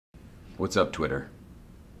What's up, Twitter?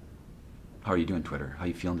 How are you doing, Twitter? How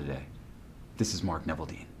you feeling today? This is Mark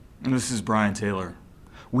Neveldine. And this is Brian Taylor.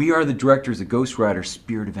 We are the directors of Ghost Rider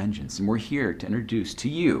Spirit of Vengeance, and we're here to introduce to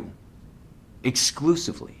you,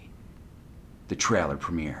 exclusively, the trailer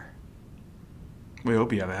premiere. We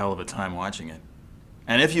hope you have a hell of a time watching it.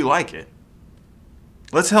 And if you like it,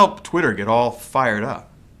 let's help Twitter get all fired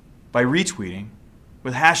up by retweeting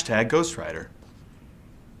with hashtag Ghost Rider.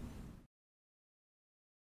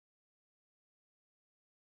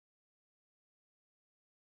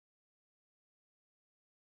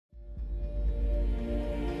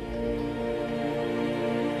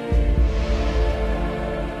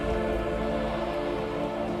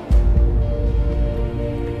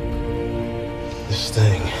 This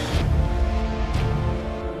thing.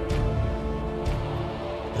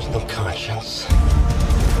 There's no conscience.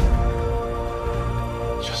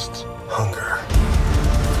 Just hunger.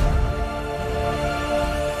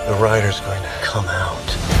 The rider's going to come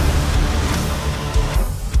out.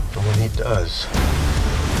 And when he does,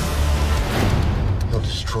 he'll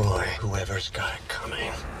destroy whoever's got it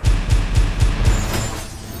coming.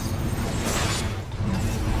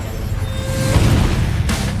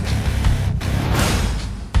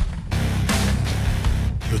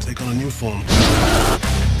 He'll take on a new form.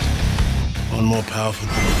 One more powerful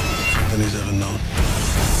than he's ever known.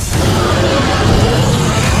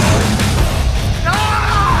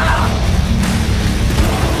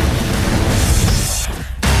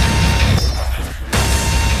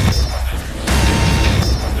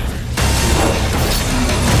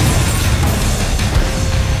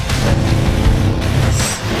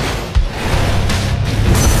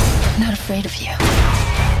 I'm not afraid of you.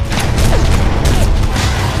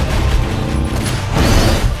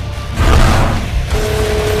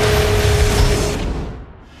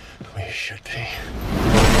 Should be.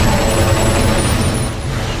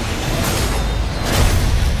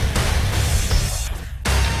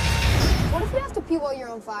 What if you have to pee while you're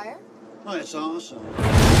on fire? Oh, it's awesome.